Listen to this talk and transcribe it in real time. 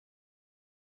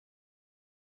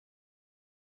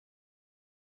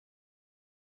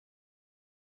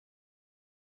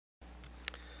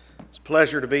It's a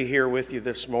pleasure to be here with you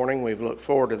this morning. We've looked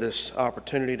forward to this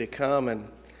opportunity to come and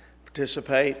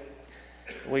participate.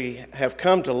 We have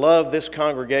come to love this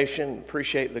congregation,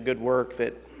 appreciate the good work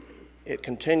that it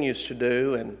continues to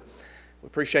do, and we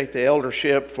appreciate the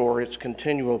eldership for its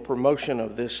continual promotion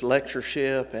of this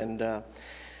lectureship. And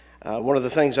one of the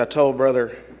things I told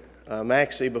Brother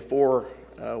Maxie before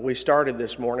we started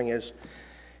this morning is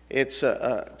it's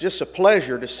just a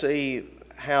pleasure to see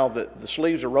how the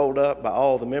sleeves are rolled up by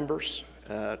all the members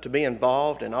to be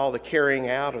involved in all the carrying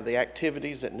out of the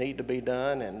activities that need to be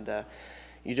done. And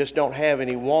you just don't have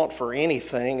any want for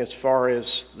anything as far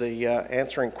as the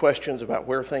answering questions about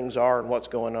where things are and what's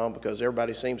going on, because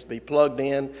everybody seems to be plugged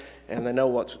in and they know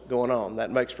what's going on.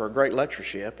 That makes for a great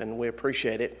lectureship, and we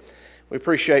appreciate it. We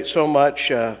appreciate so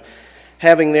much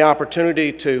having the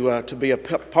opportunity to be a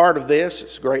part of this.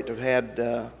 It's great to have had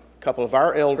a couple of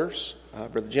our elders,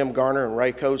 Brother Jim Garner and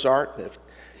Ray Cozart, that have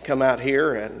come out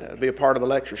here and be a part of the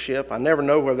lectureship. I never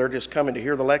know whether they're just coming to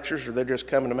hear the lectures or they're just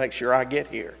coming to make sure I get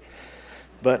here.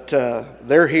 But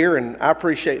they're here, and I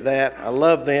appreciate that. I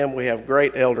love them. We have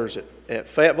great elders at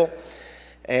Fayetteville,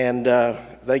 and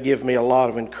they give me a lot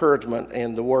of encouragement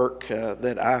in the work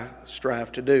that I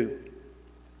strive to do.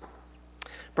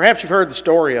 Perhaps you've heard the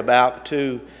story about the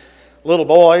two little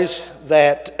boys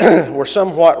that were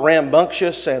somewhat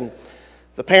rambunctious, and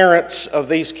the parents of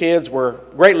these kids were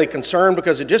greatly concerned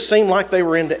because it just seemed like they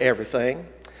were into everything.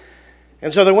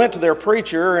 And so they went to their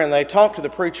preacher and they talked to the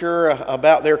preacher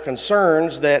about their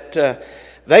concerns that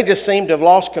they just seemed to have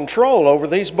lost control over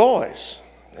these boys.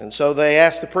 And so they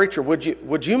asked the preacher,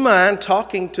 would you mind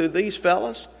talking to these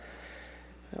fellas?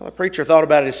 Well, the preacher thought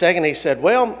about it a second. He said,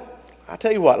 well, I'll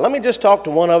tell you what, let me just talk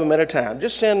to one of them at a time.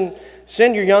 Just send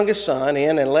your youngest son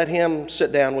in and let him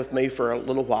sit down with me for a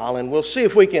little while, and we'll see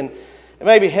if we can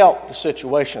maybe help the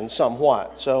situation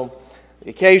somewhat. So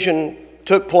the occasion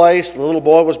took place. The little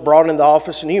boy was brought in the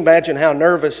office, and you imagine how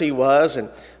nervous he was. And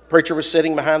the preacher was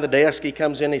sitting behind the desk. He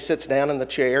comes in, he sits down in the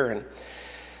chair, and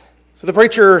so the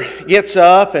preacher gets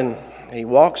up and he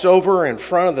walks over in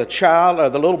front of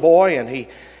the little boy, and he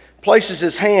places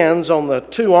his hands on the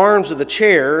two arms of the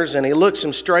chairs, and he looks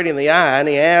him straight in the eye, and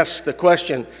he asks the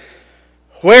question,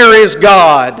 "Where is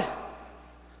God?"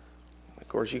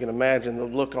 Of course, you can imagine the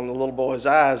look on the little boy's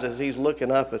eyes as he's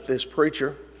looking up at this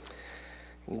preacher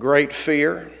in great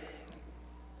fear.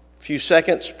 A few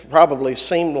seconds probably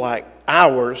seemed like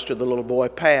hours to the little boy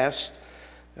passed,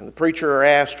 and the preacher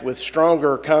asked with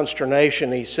stronger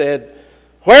consternation, he said,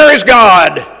 "Where is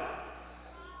God?"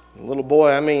 The little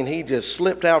boy, he just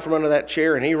slipped out from under that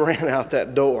chair and he ran out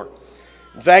that door.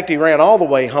 In fact, he ran all the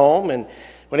way home, and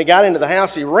when he got into the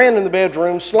house, he ran in the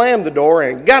bedroom, slammed the door,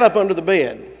 and got up under the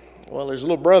bed. Well, his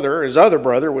other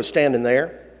brother, was standing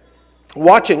there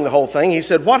watching the whole thing. He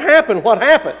said, "What happened? What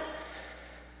happened?"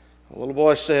 The little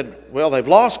boy said, "Well, they've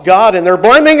lost God and they're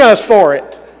blaming us for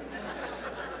it."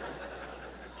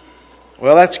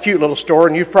 Well, that's a cute little story,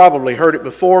 and you've probably heard it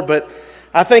before, but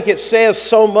I think it says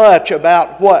so much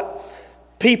about what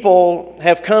people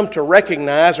have come to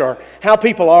recognize, or how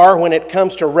people are when it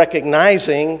comes to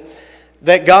recognizing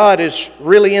that God is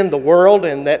really in the world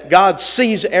and that God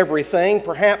sees everything.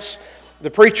 Perhaps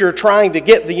the preacher, trying to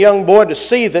get the young boy to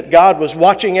see that God was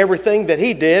watching everything that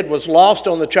he did, was lost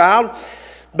on the child.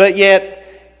 But yet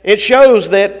it shows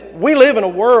that we live in a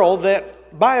world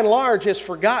that by and large has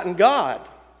forgotten God.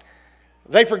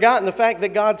 They've forgotten the fact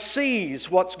that God sees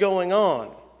what's going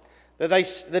on,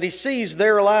 that He sees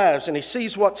their lives and He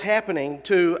sees what's happening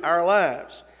to our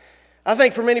lives. I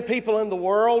think for many people in the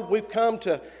world, we've come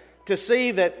to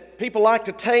see that people like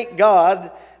to take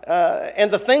God and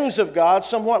the things of God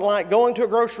somewhat like going to a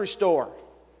grocery store,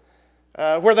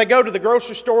 where they go to the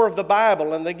grocery store of the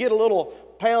Bible and they get a little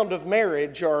pound of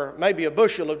marriage, or maybe a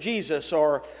bushel of Jesus,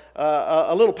 or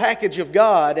a little package of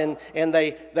God, and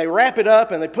they wrap it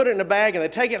up and they put it in a bag and they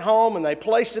take it home and they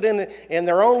place it in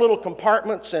their own little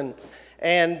compartments, and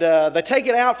they take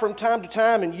it out from time to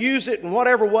time and use it in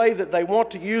whatever way that they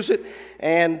want to use it.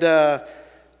 And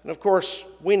of course,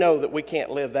 we know that we can't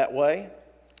live that way,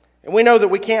 and we know that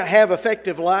we can't have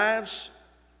effective lives.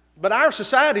 But our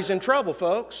society's in trouble,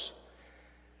 folks.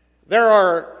 There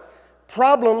are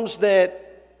problems that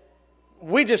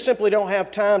we just simply don't have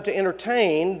time to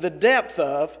entertain the depth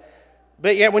of.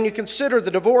 But yet when you consider the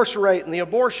divorce rate and the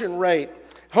abortion rate,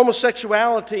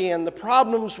 homosexuality and the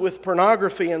problems with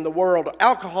pornography in the world,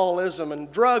 alcoholism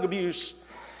and drug abuse,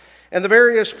 and the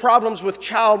various problems with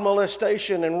child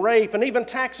molestation and rape and even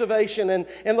tax evasion, and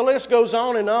the list goes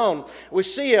on, we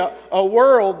see a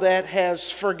world that has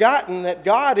forgotten that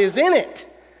God is in it,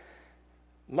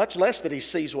 much less that He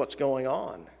sees what's going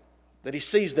on, that He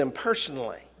sees them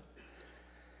personally.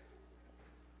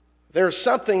 There's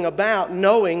something about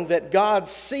knowing that God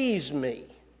sees me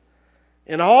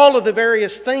in all of the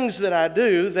various things that I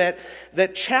do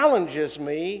that challenges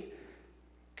me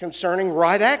concerning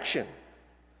right action.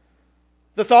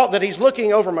 The thought that He's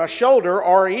looking over my shoulder,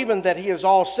 or even that He is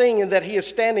all-seeing and that He is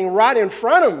standing right in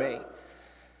front of me,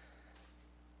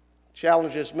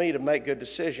 challenges me to make good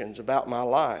decisions about my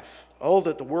life. Oh,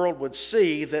 that the world would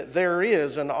see that there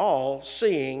is an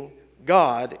all-seeing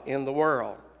God in the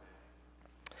world.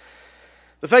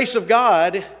 The face of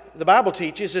God, the Bible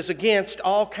teaches, is against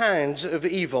all kinds of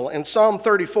evil. In Psalm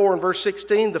 34 and verse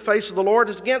 16, the face of the Lord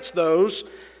is against those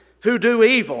who do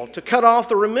evil, to cut off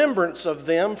the remembrance of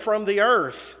them from the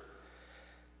earth.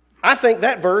 I think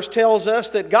that verse tells us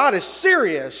that God is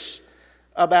serious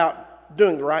about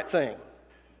doing the right thing.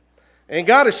 And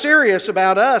God is serious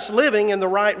about us living in the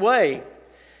right way.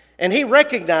 And He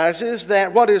recognizes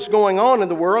that what is going on in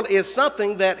the world is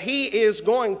something that He is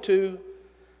going to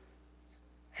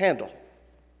handle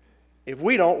if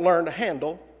we don't learn to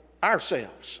handle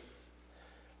ourselves.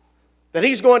 That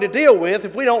He's going to deal with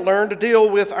if we don't learn to deal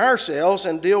with ourselves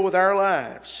and deal with our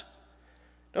lives.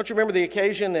 Don't you remember the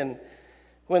occasion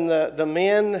when the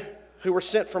men who were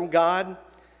sent from God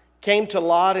came to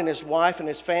Lot and his wife and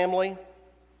his family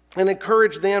and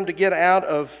encouraged them to get out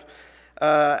of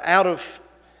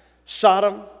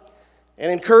Sodom,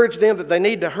 and encouraged them that they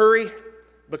need to hurry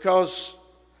because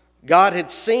God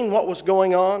had seen what was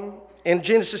going on? In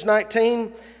Genesis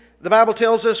 19, the Bible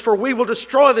tells us, "For we will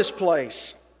destroy this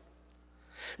place,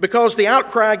 because the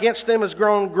outcry against them has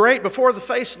grown great before the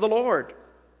face of the Lord.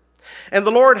 And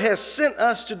the Lord has sent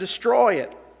us to destroy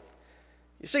it."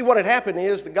 You see, what had happened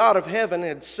is the God of heaven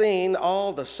had seen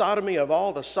all the sodomy of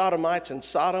all the sodomites in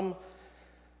Sodom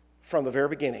from the very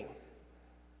beginning.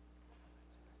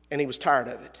 And He was tired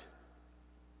of it.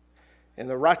 And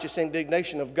the righteous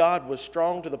indignation of God was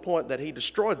strong to the point that He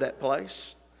destroyed that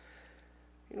place.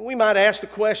 We might ask the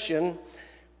question,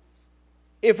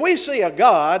 if we see a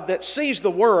God that sees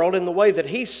the world in the way that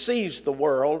He sees the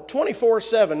world,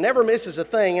 24/7, never misses a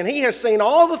thing, and He has seen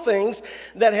all the things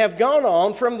that have gone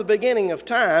on from the beginning of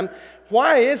time,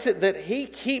 why is it that He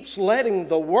keeps letting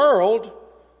the world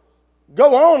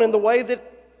go on in the way that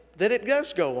it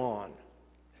does go on?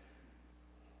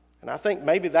 And I think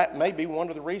maybe that may be one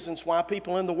of the reasons why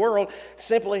people in the world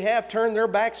simply have turned their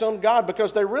backs on God,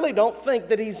 because they really don't think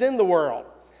that He's in the world.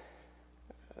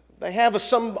 They have a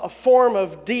form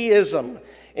of deism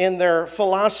in their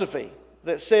philosophy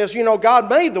that says, God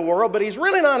made the world, but He's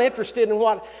really not interested in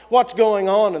what's going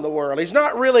on in the world. He's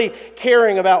not really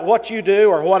caring about what you do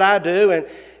or what I do. And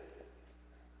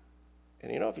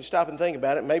if you stop and think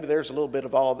about it, maybe there's a little bit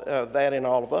of all that in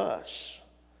all of us.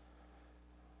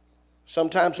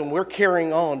 Sometimes when we're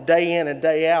carrying on day in and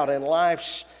day out in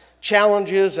life's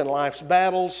challenges and life's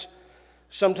battles,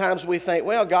 sometimes we think,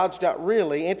 well, God's not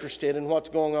really interested in what's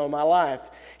going on in my life.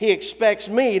 He expects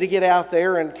me to get out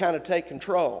there and kind of take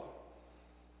control.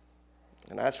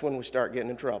 And that's when we start getting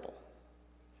in trouble.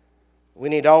 We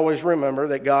need to always remember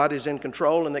that God is in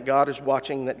control and that God is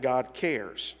watching, that God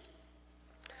cares.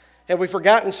 Have we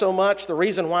forgotten so much the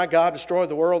reason why God destroyed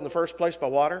the world in the first place by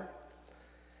water?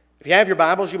 If you have your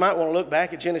Bibles, you might want to look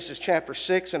back at Genesis chapter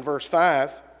 6 and verse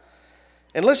 5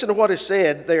 and listen to what is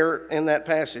said there in that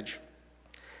passage.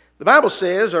 The Bible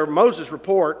says, or Moses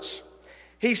reports,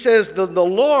 he says, the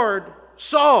Lord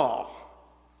saw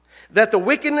that the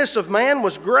wickedness of man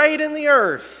was great in the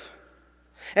earth,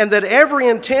 and that every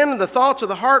intent of the thoughts of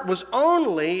the heart was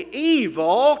only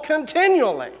evil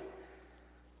continually.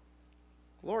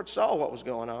 The Lord saw what was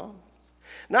going on.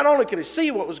 Not only could He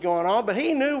see what was going on, but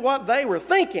He knew what they were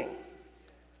thinking.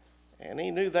 And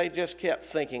He knew they just kept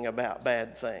thinking about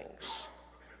bad things.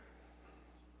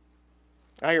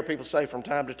 I hear people say from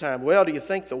time to time, well, do you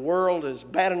think the world is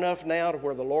bad enough now to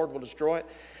where the Lord will destroy it?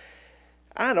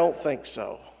 I don't think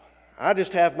so. I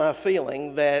just have my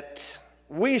feeling that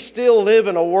we still live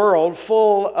in a world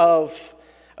full of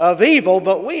evil,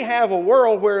 but we have a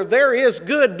world where there is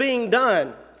good being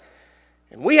done.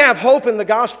 And we have hope in the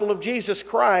gospel of Jesus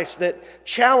Christ that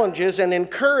challenges and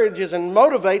encourages and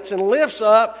motivates and lifts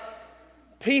up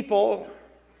people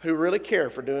who really care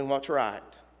for doing what's right,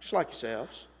 just like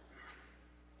yourselves,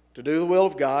 to do the will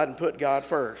of God and put God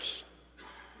first.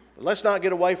 But let's not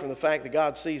get away from the fact that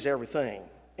God sees everything.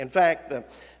 In fact, the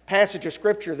passage of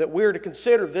Scripture that we're to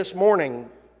consider this morning,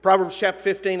 Proverbs chapter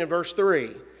 15 and verse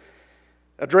 3,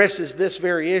 addresses this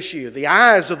very issue. The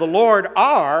eyes of the Lord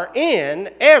are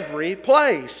in every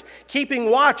place, keeping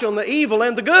watch on the evil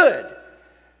and the good.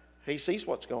 He sees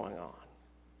what's going on.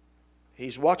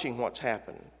 He's watching what's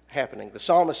happening. The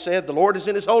psalmist said, the Lord is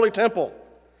in His holy temple.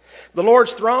 The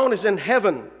Lord's throne is in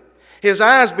heaven. His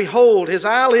eyes behold, his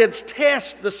eyelids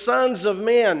test the sons of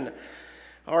men.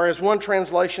 Or as one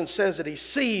translation says it, he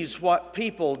sees what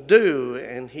people do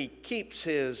and he keeps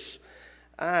his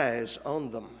eyes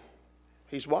on them.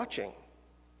 He's watching.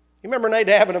 You remember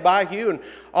Nadab and Abihu and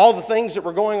all the things that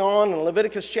were going on in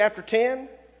Leviticus chapter 10?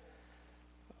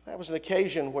 That was an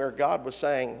occasion where God was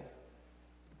saying,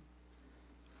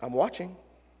 I'm watching.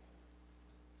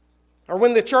 Or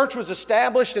when the church was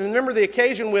established, and remember the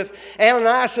occasion with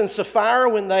Ananias and Sapphira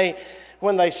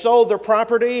when they sold their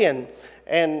property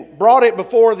and brought it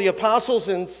before the apostles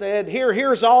and said,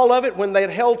 here's all of it, when they had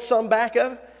held some back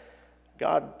of it.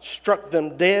 God struck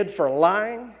them dead for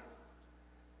lying.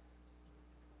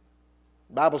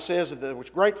 The Bible says that there was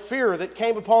great fear that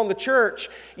came upon the church.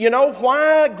 You know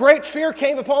why great fear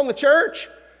came upon the church?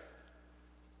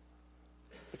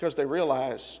 Because they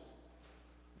realized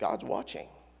God's watching.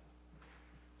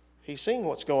 He's seeing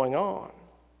what's going on.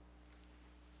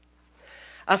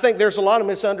 I think there's a lot of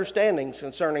misunderstandings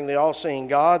concerning the all-seeing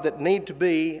God that need to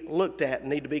be looked at and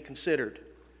need to be considered.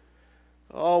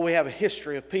 Oh, we have a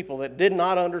history of people that did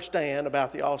not understand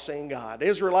about the all-seeing God. The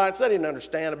Israelites, they didn't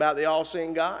understand about the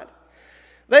all-seeing God.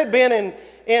 They'd been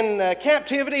in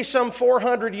captivity some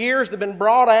 400 years. They'd been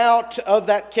brought out of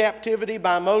that captivity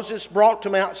by Moses, brought to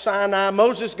Mount Sinai.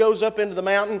 Moses goes up into the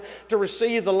mountain to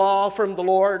receive the law from the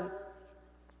Lord.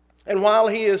 And while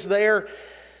he is there,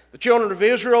 the children of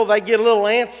Israel, they get a little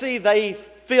antsy. They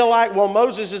feel like, well,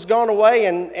 Moses has gone away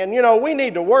and you know, we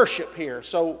need to worship here.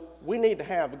 So we need to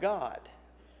have a God.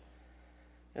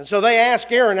 And so they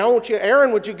ask Aaron,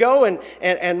 Aaron, would you go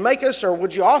and make us, or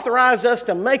would you authorize us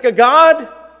to make a God?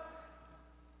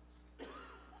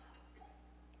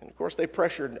 And of course they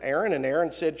pressured Aaron, and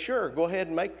Aaron said, sure, go ahead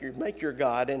and make your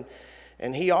God.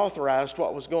 And he authorized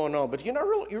what was going on. But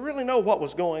you really know what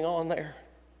was going on there?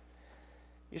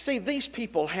 You see, these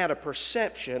people had a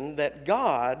perception that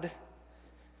God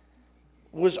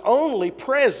was only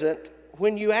present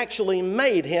when you actually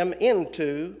made him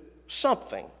into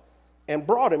something and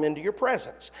brought him into your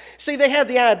presence. See, they had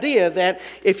the idea that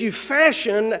if you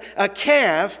fashion a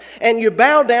calf and you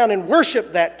bow down and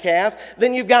worship that calf,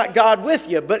 then you've got God with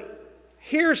you. But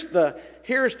here's the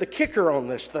kicker on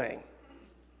this thing.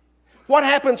 What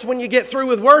happens when you get through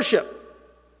with worship?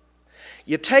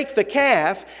 You take the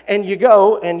calf and you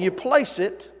go and you place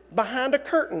it behind a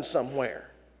curtain somewhere.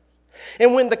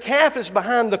 And when the calf is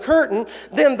behind the curtain,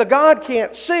 then the God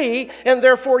can't see, and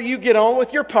therefore you get on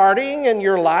with your partying and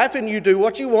your life and you do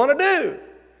what you want to do.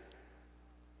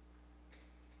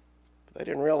 They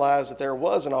didn't realize that there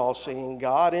was an all-seeing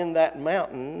God in that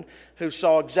mountain who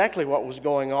saw exactly what was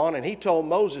going on, and he told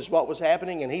Moses what was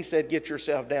happening, and he said, get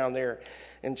yourself down there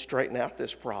and straighten out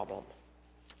this problem.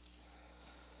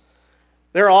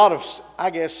 There are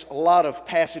a lot of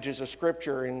passages of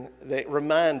Scripture that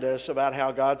remind us about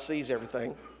how God sees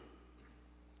everything.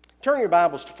 Turn your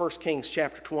Bibles to 1 Kings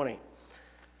chapter 20.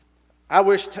 I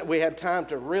wish we had time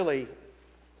to really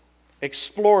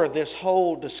explore this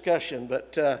whole discussion,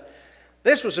 but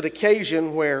this was an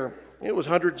occasion where it was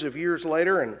hundreds of years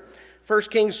later in 1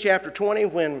 Kings chapter 20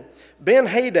 when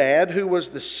Ben-Hadad, who was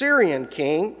the Syrian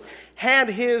king, had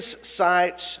his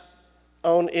sights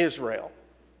on Israel.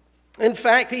 In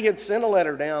fact, he had sent a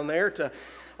letter down there to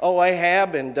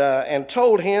Ahab and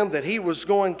told him that he was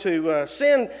going to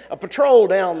send a patrol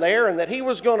down there and that he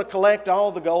was going to collect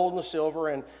all the gold and the silver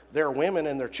and their women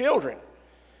and their children.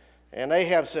 And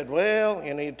Ahab said, well,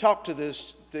 and he talked to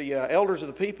the elders of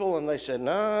the people, and they said,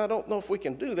 no, I don't know if we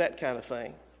can do that kind of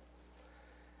thing.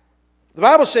 The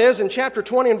Bible says in chapter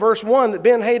 20 and verse 1 that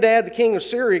Ben-Hadad, the king of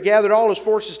Syria, gathered all his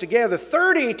forces together.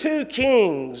 32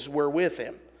 kings were with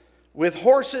him, with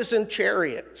horses and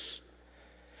chariots.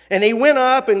 And he went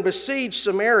up and besieged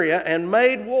Samaria and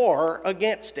made war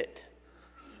against it.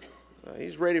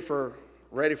 He's ready for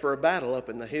a battle up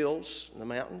in the hills and the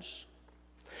mountains.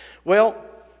 Well,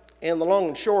 in the long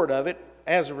and short of it,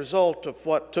 as a result of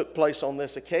what took place on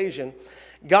this occasion,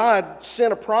 God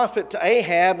sent a prophet to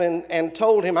Ahab and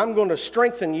told him, I'm going to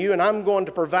strengthen you and I'm going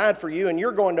to provide for you and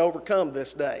you're going to overcome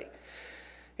this day.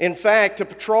 In fact, a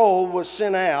patrol was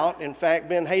sent out. In fact,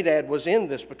 Ben-Hadad was in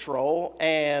this patrol,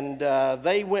 and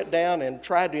they went down and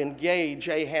tried to engage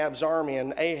Ahab's army,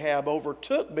 and Ahab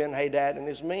overtook Ben-Hadad and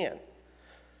his men.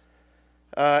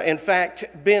 In fact,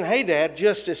 Ben-Hadad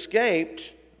just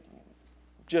escaped,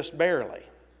 just barely.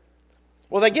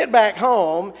 Well, they get back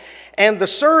home, and the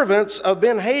servants of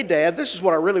Ben-Hadad, this is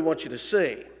what I really want you to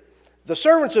see. The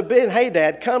servants of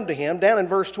Ben-Hadad come to him down in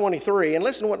verse 23, and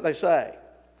listen to what they say.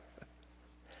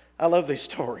 I love these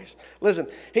stories. Listen,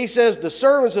 he says, the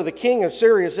servants of the king of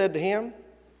Syria said to him,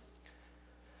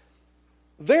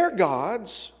 their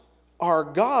gods are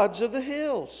gods of the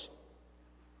hills.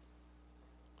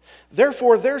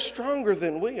 Therefore, they're stronger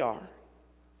than we are.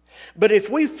 But if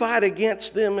we fight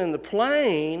against them in the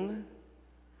plain,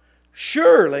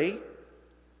 surely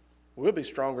we'll be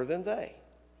stronger than they.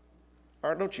 All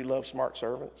right, don't you love smart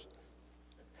servants?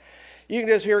 You can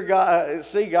just hear God,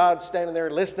 see God standing there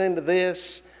listening to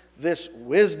this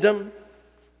wisdom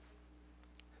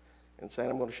and saying,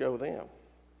 I'm going to show them.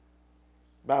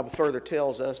 The Bible further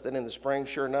tells us that in the spring,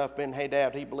 sure enough,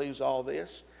 Ben-Hadad, he believes all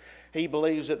this. He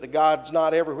believes that the God's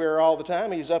not everywhere all the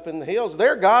time. He's up in the hills.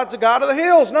 Their God's a God of the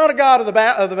hills, not a God of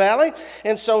the valley.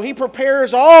 And so he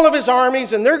prepares all of his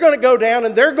armies, and they're going to go down,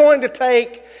 and they're going to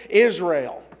take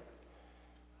Israel.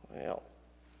 Well,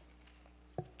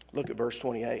 look at verse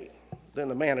 28. Then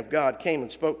the man of God came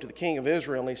and spoke to the king of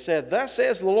Israel, and he said, Thus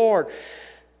says the Lord,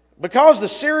 because the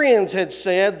Syrians had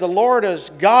said, the Lord is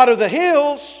God of the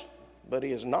hills, but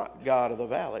he is not God of the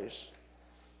valleys.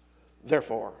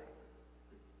 Therefore,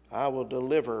 I will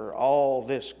deliver all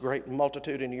this great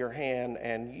multitude into your hand,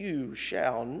 and you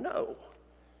shall know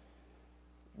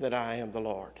that I am the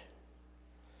Lord.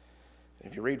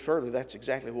 If you read further, that's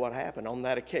exactly what happened. On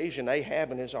that occasion,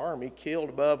 Ahab and his army killed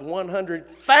above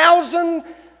 100,000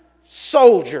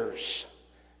 soldiers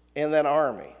in that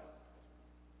army.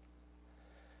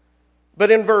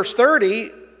 But in verse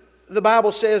 30, the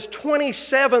Bible says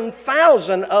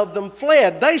 27,000 of them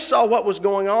fled. They saw what was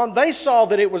going on. They saw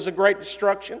that it was a great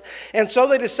destruction. And so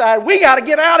they decided, we got to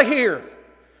get out of here.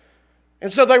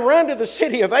 And so they run to the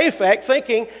city of Aphek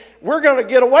thinking, we're going to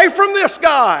get away from this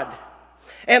God.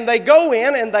 And they go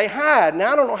in and they hide.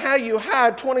 Now, I don't know how you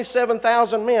hide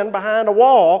 27,000 men behind a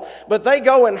wall, but they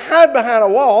go and hide behind a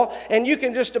wall, and you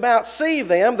can just about see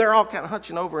them. They're all kind of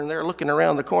hunching over, and they're looking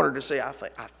around the corner to see, I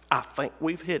think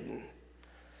we've hidden.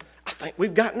 I think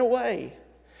we've gotten away.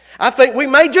 I think we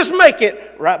may just make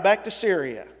it right back to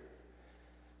Syria.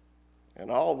 And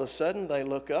all of a sudden, they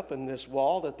look up, and this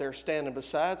wall that they're standing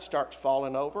beside starts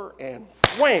falling over, and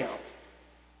wham!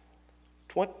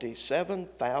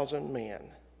 27,000 men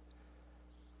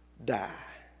die.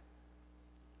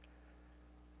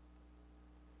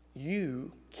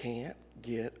 You can't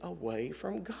get away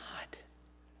from God.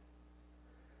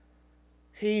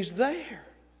 He's there.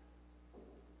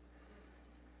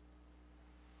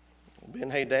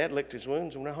 Ben-Hadad licked his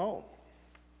wounds and went home.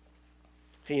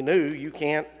 He knew you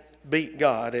can't beat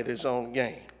God at his own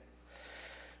game.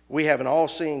 We have an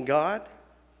all-seeing God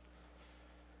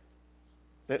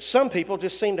that some people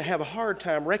just seem to have a hard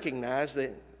time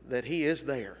recognizing that he is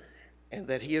there and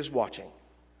that he is watching.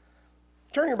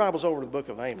 Turn your Bibles over to the book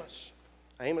of Amos.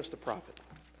 Amos the prophet.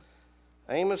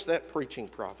 Amos, that preaching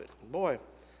prophet. Boy,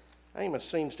 Amos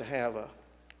seems to have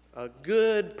a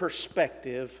good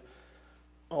perspective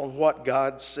on what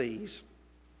God sees.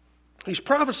 He's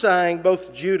prophesying both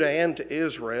to Judah and to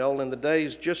Israel in the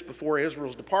days just before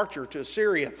Israel's departure to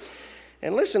Assyria.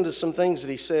 And listen to some things that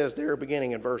he says there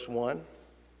beginning in verse 1.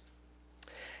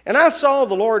 And I saw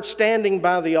the Lord standing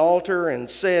by the altar and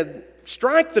said,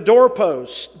 Strike the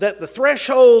doorposts, that the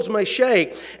thresholds may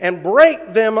shake, and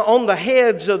break them on the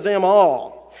heads of them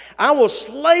all. I will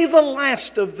slay the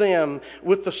last of them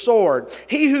with the sword.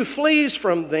 He who flees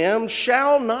from them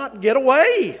shall not get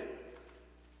away.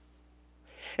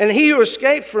 And he who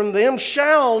escapes from them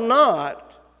shall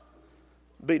not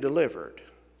be delivered.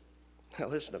 Now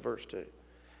listen to verse 2.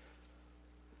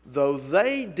 Though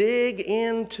they dig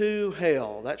into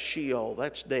hell, that's Sheol,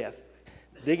 that's death,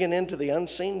 digging into the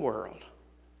unseen world.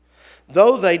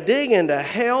 Though they dig into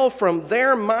hell, from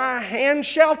there my hand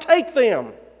shall take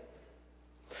them.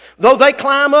 Though they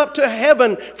climb up to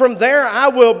heaven, from there I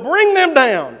will bring them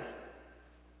down.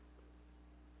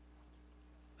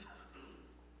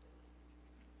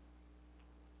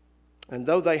 And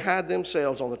though they hide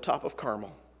themselves on the top of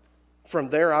Carmel, from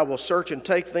there I will search and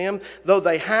take them. Though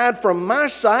they hide from my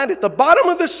sight at the bottom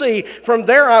of the sea, from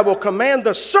there I will command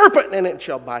the serpent, and it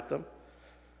shall bite them.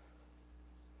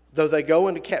 Though they go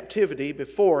into captivity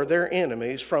before their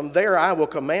enemies, from there I will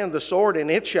command the sword, and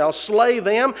it shall slay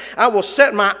them. I will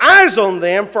set my eyes on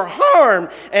them for harm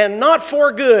and not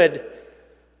for good.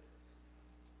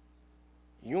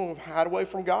 You want to hide away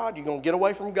from God? You going to get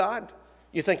away from God?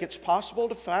 You think it's possible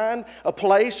to find a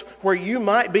place where you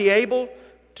might be able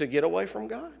to get away from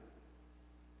God?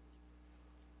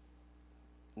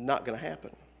 Not going to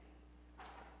happen.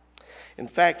 In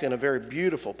fact, in a very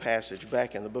beautiful passage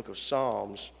back in the book of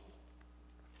Psalms,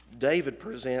 David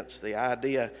presents the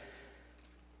idea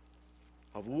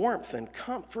of warmth and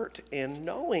comfort in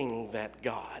knowing that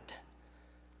God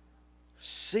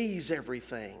sees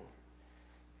everything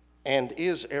and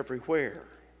is everywhere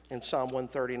in Psalm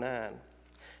 139.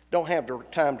 Don't have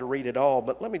time to read it all,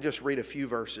 but let me just read a few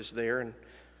verses there in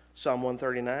Psalm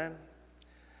 139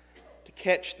 to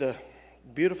catch the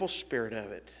beautiful spirit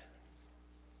of it.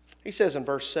 He says in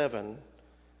verse 7,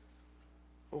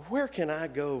 where can I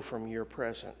go from your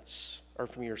presence or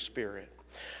from your spirit?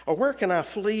 Or where can I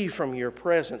flee from your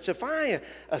presence? If I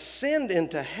ascend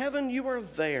into heaven, you are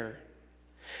there.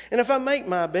 And if I make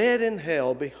my bed in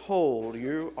hell, behold,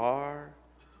 you are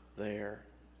there.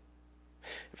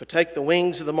 If I take the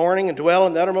wings of the morning and dwell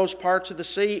in the uttermost parts of the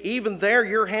sea, even there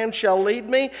your hand shall lead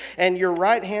me, and your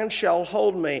right hand shall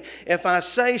hold me. If I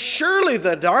say, surely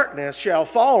the darkness shall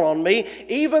fall on me,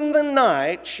 even the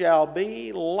night shall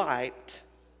be light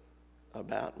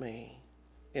about me.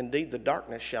 Indeed, the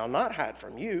darkness shall not hide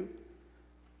from you.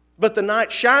 But the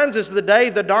night shines as the day,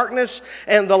 the darkness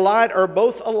and the light are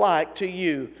both alike to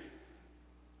you.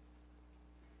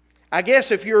 I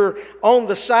guess if you're on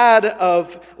the side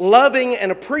of loving and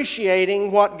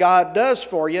appreciating what God does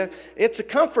for you, it's a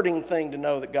comforting thing to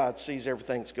know that God sees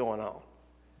everything that's going on.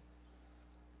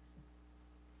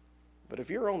 But if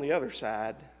you're on the other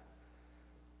side,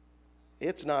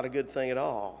 it's not a good thing at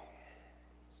all,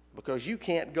 because you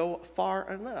can't go far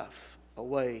enough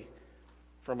away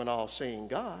from an all-seeing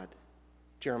God.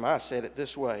 Jeremiah said it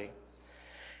this way,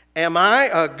 am I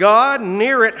a God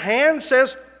near at hand,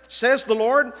 says the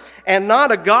Lord, and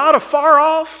not a God afar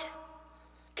off?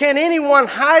 Can anyone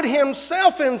hide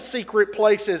himself in secret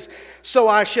places so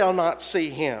I shall not see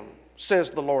him, says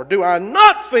the Lord? Do I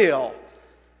not fill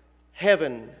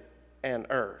heaven and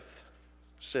earth,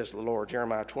 says the Lord?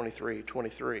 Jeremiah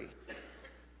 23:23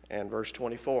 and verse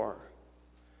 24.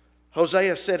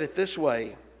 Hosea said it this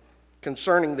way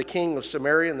concerning the king of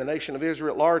Samaria and the nation of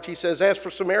Israel at large. He says, as for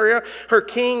Samaria, her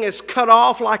king is cut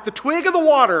off like the twig of the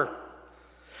water.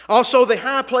 Also the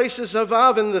high places of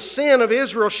and the sin of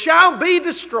Israel shall be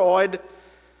destroyed.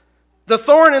 The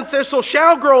thorn and thistle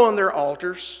shall grow on their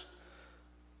altars.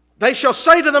 They shall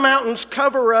say to the mountains,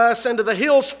 cover us, and to the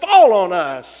hills, fall on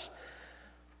us.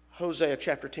 Hosea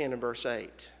chapter 10 and verse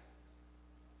 8.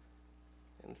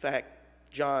 In fact,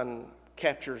 John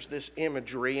captures this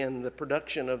imagery in the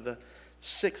production of the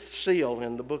sixth seal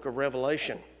in the book of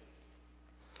Revelation,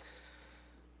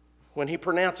 when he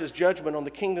pronounces judgment on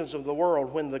the kingdoms of the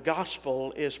world, when the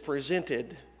gospel is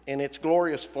presented in its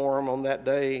glorious form on that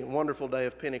day, wonderful day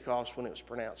of Pentecost, when it was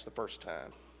pronounced the first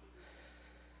time.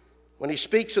 When he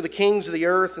speaks of the kings of the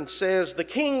earth and says, the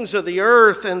kings of the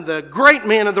earth and the great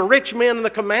men and the rich men and the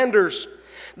commanders,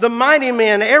 the mighty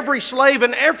men, every slave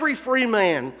and every free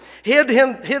man, hid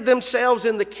themselves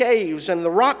in the caves and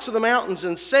the rocks of the mountains,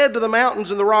 and said to the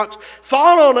mountains and the rocks,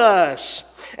 fall on us,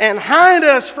 and hide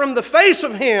us from the face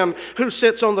of him who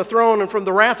sits on the throne and from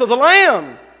the wrath of the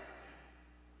Lamb.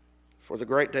 For the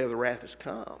great day of the wrath is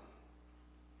come.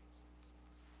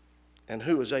 And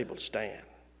who is able to stand?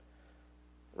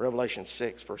 Revelation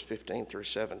 6, verse 15 through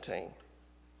 17.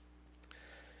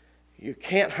 You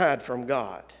can't hide from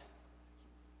God.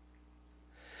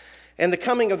 And the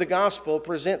coming of the gospel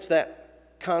presents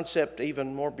that concept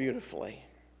even more beautifully,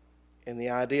 in the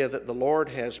idea that the Lord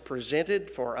has presented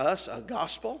for us a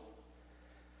gospel,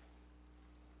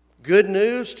 good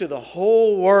news to the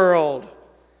whole world,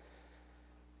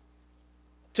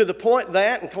 to the point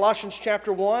that in Colossians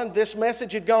chapter 1, this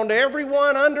message had gone to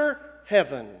everyone under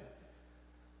heaven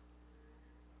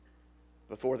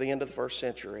before the end of the first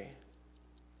century.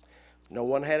 No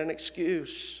one had an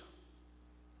excuse.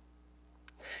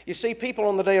 You see, people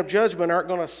on the day of judgment are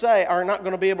not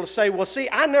going to be able to say, well, see,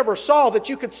 I never saw that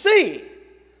you could see.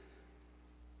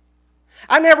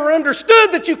 I never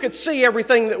understood that you could see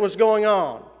everything that was going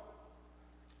on.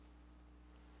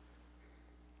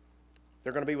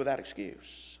 They're going to be without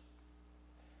excuse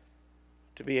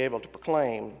to be able to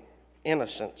proclaim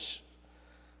innocence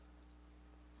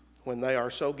when they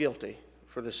are so guilty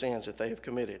for the sins that they have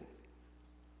committed.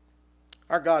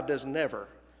 Our God does never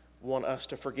want us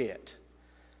to forget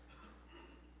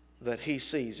that he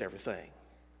sees everything.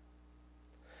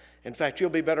 In fact,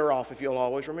 you'll be better off if you'll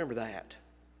always remember that.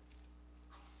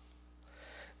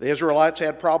 The Israelites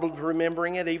had problems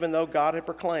remembering it, even though God had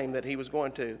proclaimed that he was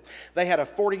going to. They had a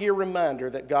 40-year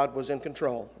reminder that God was in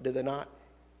control, did they not?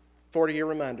 40-year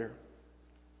reminder.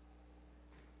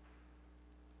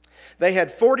 They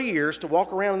had 40 years to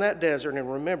walk around in that desert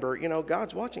and remember,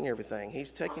 God's watching everything.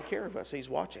 He's taking care of us. He's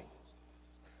watching.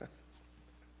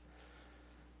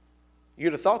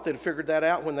 You'd have thought they'd figured that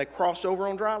out when they crossed over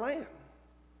on dry land.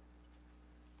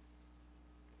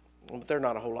 But they're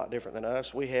not a whole lot different than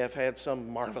us. We have had some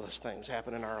marvelous things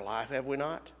happen in our life, have we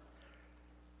not?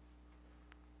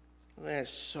 And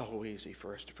it's so easy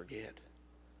for us to forget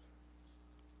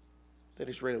that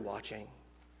he's really watching,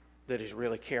 that He's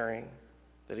really caring,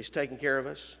 that He's taking care of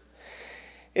us.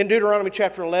 In Deuteronomy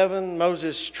chapter 11,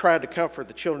 Moses tried to comfort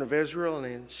the children of Israel, and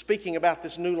in speaking about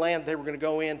this new land they were going to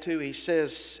go into, he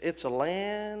says, it's a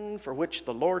land for which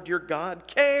the Lord your God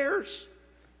cares.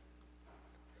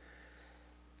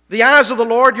 The eyes of the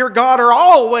Lord your God are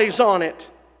always on it,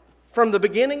 from the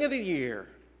beginning of the year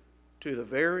to the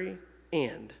very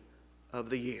end of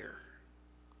the year.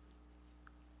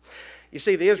 You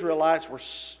see, the Israelites were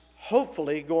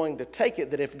hopefully going to take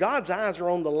it that if God's eyes are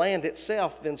on the land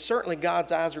itself, then certainly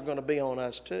God's eyes are going to be on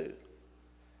us too.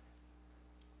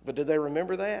 But did they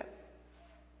remember that?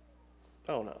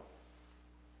 Oh no.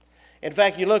 In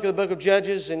fact, you look at the book of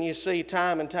Judges and you see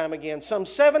time and time again, some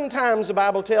 7 times the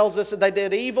Bible tells us that they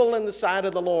did evil in the sight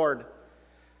of the Lord.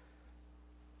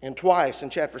 And twice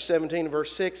in chapter 17 and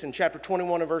verse 6, and chapter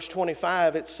 21 and verse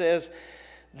 25, it says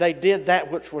they did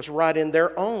that which was right in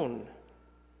their own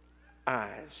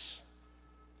eyes.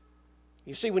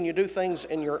 You see, when you do things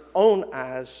in your own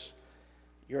eyes,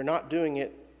 you're not doing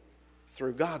it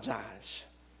through God's eyes.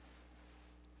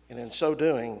 And in so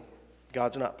doing,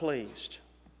 God's not pleased.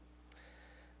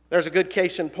 There's a good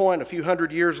case in point a few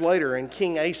hundred years later in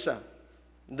King Asa,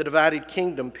 the divided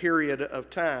kingdom period of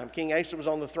time. King Asa was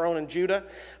on the throne in Judah.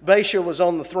 Baasha was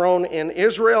on the throne in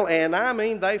Israel. And I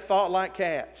mean, they fought like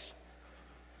cats.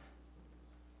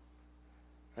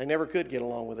 They never could get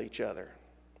along with each other.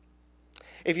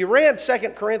 If you read 2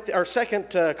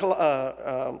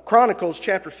 Chronicles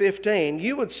chapter 15,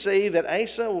 you would see that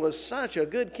Asa was such a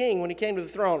good king when he came to the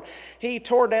throne. He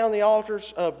tore down the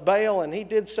altars of Baal, and he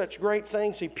did such great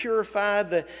things. He purified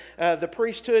the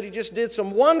priesthood. He just did some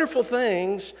wonderful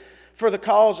things for the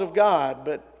cause of God.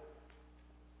 But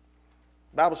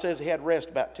the Bible says he had rest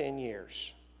about 10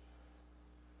 years.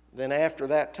 Then after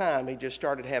that time, he just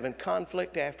started having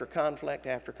conflict after conflict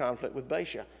after conflict with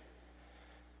Baasha.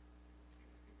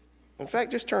 In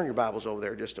fact, just turn your Bibles over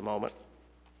there just a moment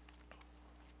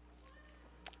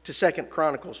to 2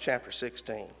 Chronicles chapter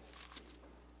 16.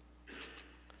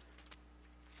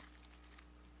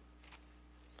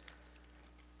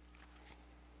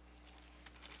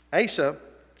 Asa, of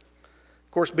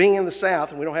course, being in the south,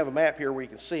 and we don't have a map here where you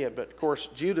can see it, but of course,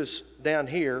 Judah's down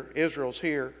here, Israel's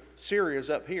here,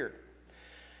 Syria's up here.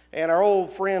 And our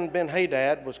old friend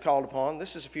Ben-Hadad was called upon.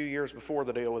 This is a few years before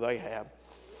the deal with Ahab.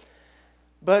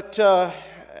 But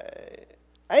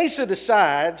Asa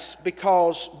decides,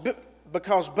 because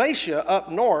Baasha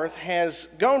up north has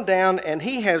gone down and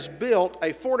he has built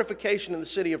a fortification in the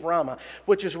city of Ramah,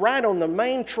 which is right on the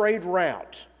main trade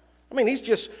route. I mean,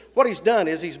 what he's done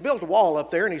is he's built a wall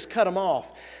up there and he's cut them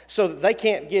off so that they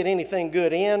can't get anything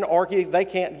good in or they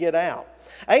can't get out.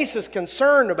 Asa's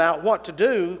concerned about what to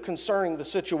do concerning the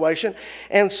situation,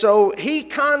 and so he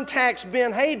contacts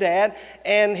Ben-Hadad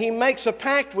and he makes a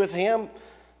pact with him,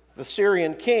 the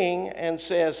Syrian king, and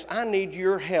says, I need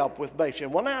your help with Baasha.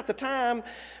 Well, now at the time,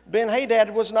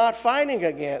 Ben-Hadad was not fighting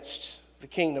against the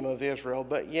kingdom of Israel,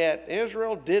 but yet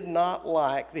Israel did not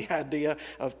like the idea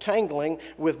of tangling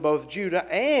with both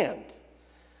Judah and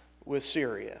with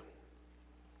Syria.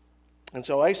 And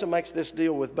so Asa makes this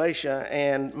deal with Baasha,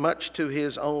 and much to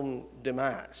his own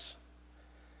demise.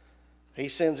 He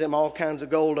sends him all kinds of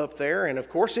gold up there, and of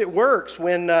course it works.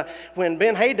 When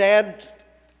Ben-Hadad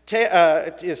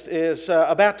is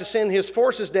about to send his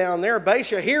forces down there,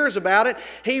 Baasha hears about it.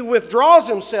 He withdraws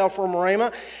himself from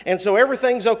Ramah, and so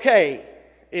everything's okay,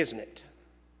 isn't it?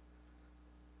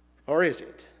 Or is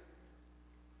it?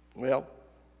 Well,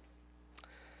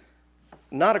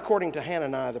 not according to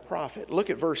Hananiah the prophet. Look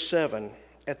at verse 7.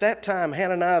 At that time,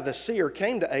 Hananiah the seer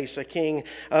came to Asa, king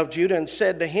of Judah, and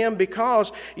said to him,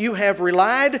 because you have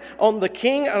relied on the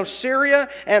king of Syria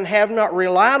and have not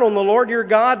relied on the Lord your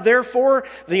God, therefore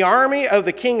the army of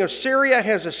the king of Syria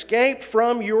has escaped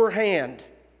from your hand.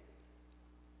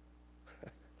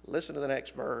 Listen to the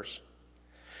next verse.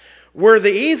 Were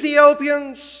the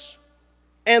Ethiopians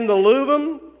and the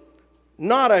Lubim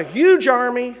not a huge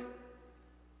army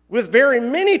with very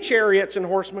many chariots and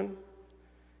horsemen?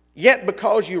 Yet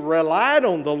because you relied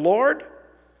on the Lord,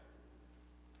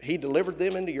 He delivered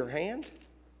them into your hand?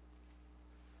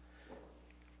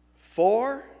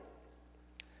 For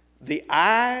the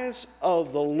eyes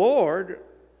of the Lord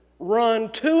run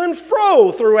to and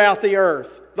fro throughout the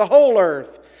earth, the whole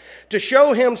earth, to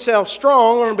show Himself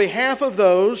strong on behalf of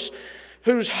those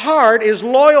whose heart is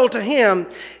loyal to Him.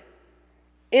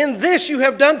 In this you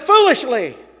have done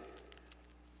foolishly.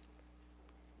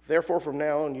 Therefore, from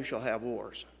now on, you shall have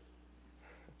wars.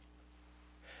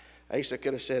 Asa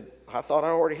could have said, I thought I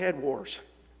already had wars.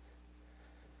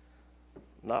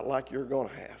 Not like you're going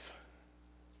to have.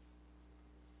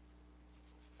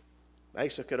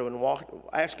 Asa could have been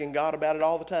asking God about it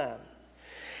all the time.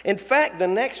 In fact, the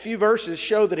next few verses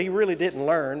show that he really didn't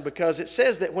learn, because it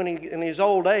says that when in his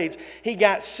old age, he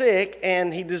got sick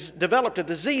and he developed a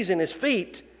disease in his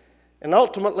feet and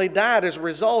ultimately died as a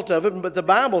result of it. But the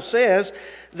Bible says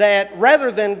that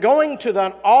rather than going to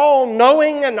the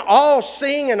all-knowing and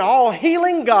all-seeing and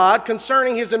all-healing God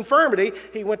concerning his infirmity,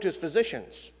 he went to his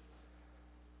physicians.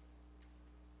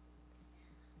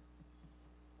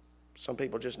 Some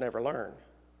people just never learn.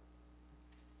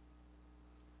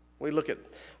 We look at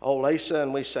old Asa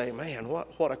and we say, man,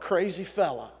 what a crazy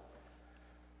fella.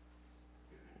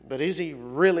 But is he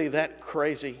really that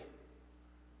crazy?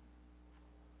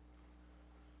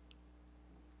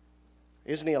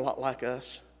 Isn't he a lot like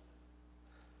us?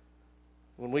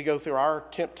 When we go through our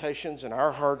temptations and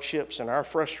our hardships and our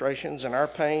frustrations and our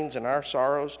pains and our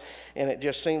sorrows, and it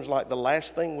just seems like the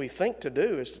last thing we think to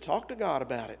do is to talk to God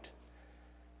about it.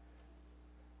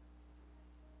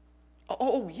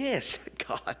 Oh, yes,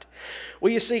 God.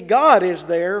 Well, you see, God is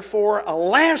there for a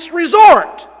last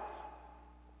resort.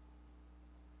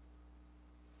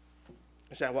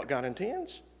 Is that what God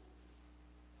intends?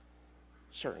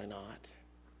 Certainly not.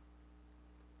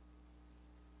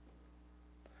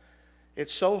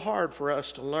 It's so hard for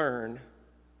us to learn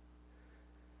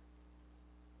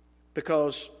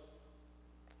because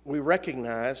we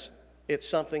recognize it's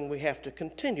something we have to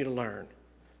continue to learn.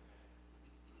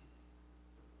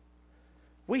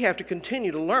 We have to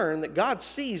continue to learn that God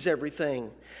sees everything.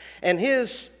 And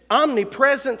His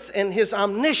omnipresence and His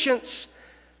omniscience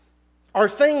are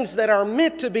things that are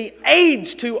meant to be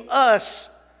aids to us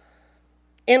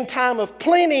in time of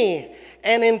plenty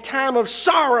and in time of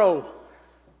sorrow.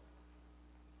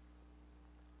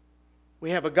 We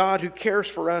have a God who cares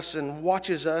for us and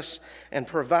watches us and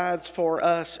provides for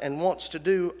us and wants to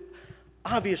do,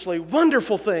 obviously,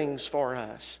 wonderful things for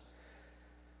us.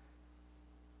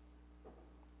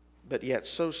 But yet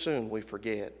so soon we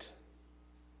forget.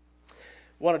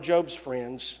 One of Job's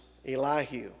friends,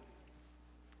 Elihu,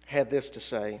 had this to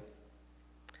say: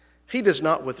 He does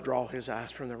not withdraw His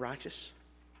eyes from the righteous,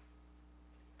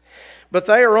 but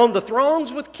they are on the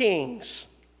thrones with kings.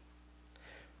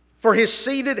 For He has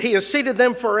seated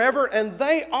them forever, and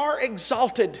they are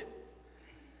exalted.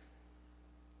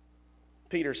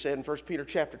 Peter said in 1 Peter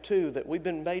chapter 2 that we've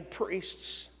been made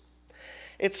priests.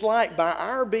 It's like by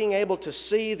our being able to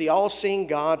see the all-seeing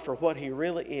God for what He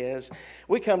really is,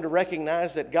 we come to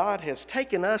recognize that God has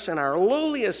taken us in our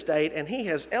lowly estate and He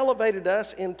has elevated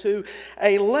us into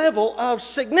a level of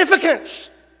significance,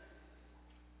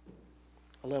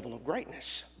 a level of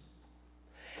greatness,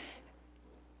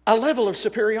 a level of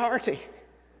superiority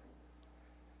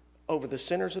over the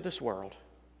sinners of this world.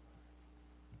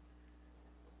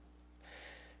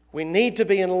 We need to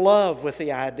be in love with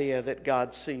the idea that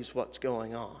God sees what's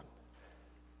going on.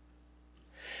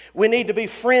 We need to be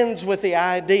friends with the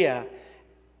idea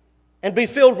and be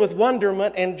filled with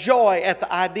wonderment and joy at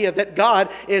the idea that God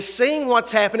is seeing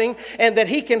what's happening and that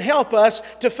He can help us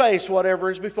to face whatever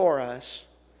is before us.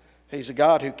 He's a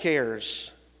God who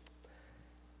cares.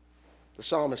 The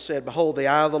psalmist said, "Behold, the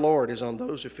eye of the Lord is on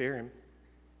those who fear Him,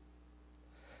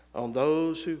 on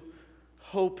those who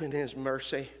hope in His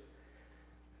mercy."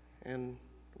 And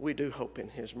we do hope in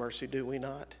His mercy, do we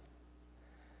not?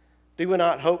 Do we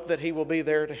not hope that He will be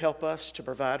there to help us, to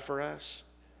provide for us?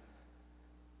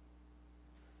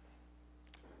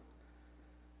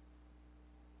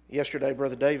 Yesterday,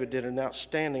 Brother David did an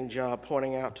outstanding job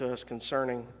pointing out to us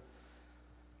concerning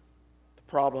the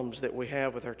problems that we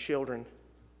have with our children.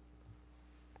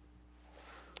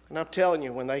 And I'm telling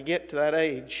you, when they get to that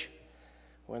age,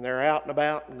 when they're out and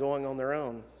about and going on their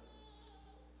own,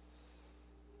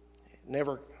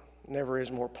 never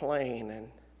is more plain and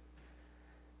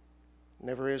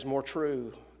never is more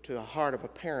true to the heart of a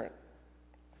parent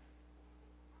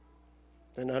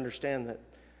than to understand that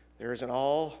there is an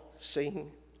all-seeing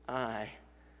eye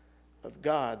of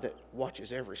God that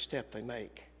watches every step they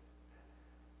make,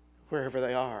 wherever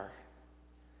they are,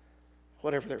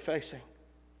 whatever they're facing,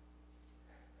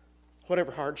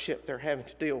 whatever hardship they're having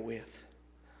to deal with.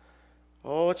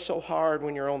 Oh, it's so hard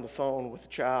when you're on the phone with a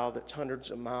child that's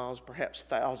hundreds of miles, perhaps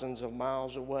thousands of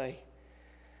miles away,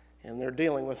 and they're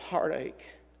dealing with heartache.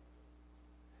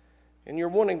 And you're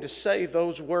wanting to say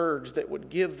those words that would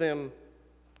give them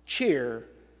cheer,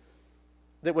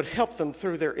 that would help them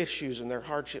through their issues and their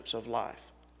hardships of life.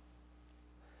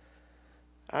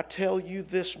 I tell you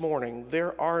this morning,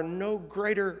 there are no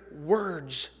greater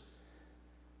words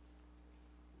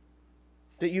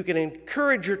that you can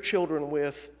encourage your children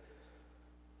with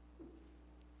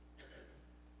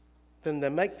then to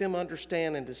make them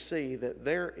understand and to see that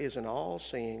there is an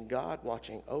all-seeing God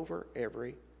watching over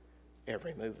every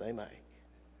move they make.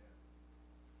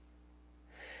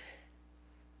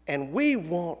 And we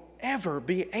won't ever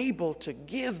be able to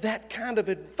give that kind of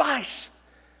advice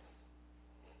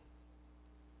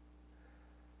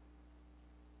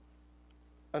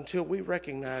until we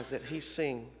recognize that He's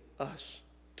seeing us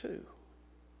too.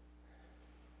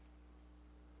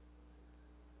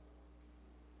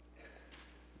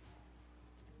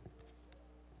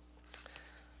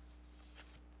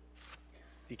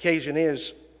 The occasion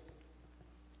is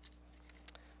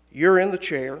you're in the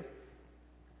chair.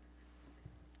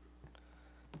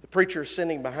 The preacher is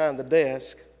sitting behind the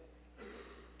desk.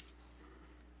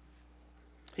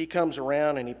 He comes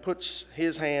around and he puts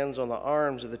his hands on the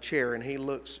arms of the chair and he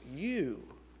looks you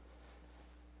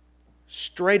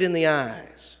straight in the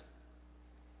eyes.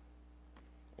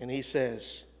 And he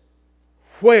says,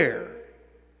 "Where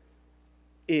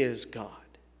is God?"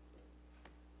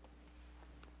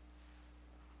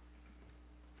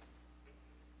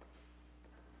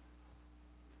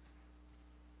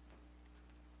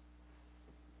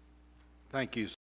 Thank you.